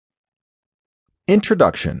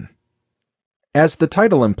Introduction. As the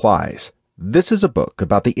title implies, this is a book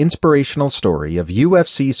about the inspirational story of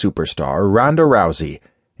UFC superstar Ronda Rousey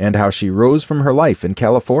and how she rose from her life in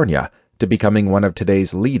California to becoming one of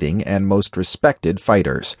today's leading and most respected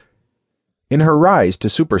fighters. In her rise to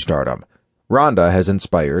superstardom, Ronda has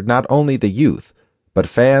inspired not only the youth, but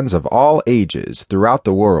fans of all ages throughout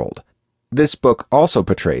the world. This book also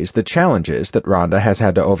portrays the challenges that Ronda has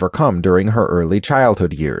had to overcome during her early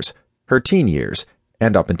childhood years, her teen years,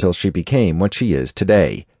 and up until she became what she is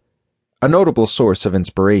today. A notable source of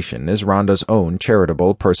inspiration is Ronda's own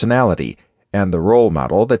charitable personality and the role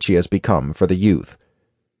model that she has become for the youth.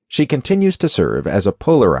 She continues to serve as a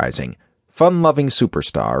polarizing, fun-loving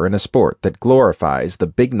superstar in a sport that glorifies the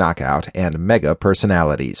big knockout and mega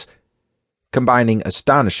personalities. Combining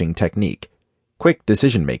astonishing technique, quick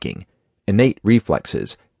decision-making, innate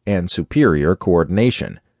reflexes, and superior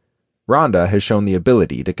coordination, Ronda has shown the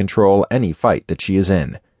ability to control any fight that she is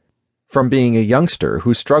in. From being a youngster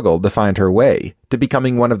who struggled to find her way to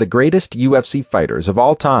becoming one of the greatest UFC fighters of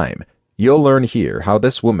all time, you'll learn here how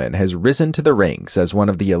this woman has risen to the ranks as one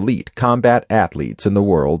of the elite combat athletes in the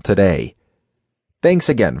world today. Thanks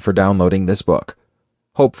again for downloading this book.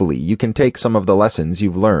 Hopefully you can take some of the lessons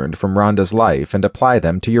you've learned from Ronda's life and apply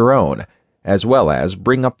them to your own, as well as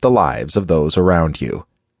bring up the lives of those around you.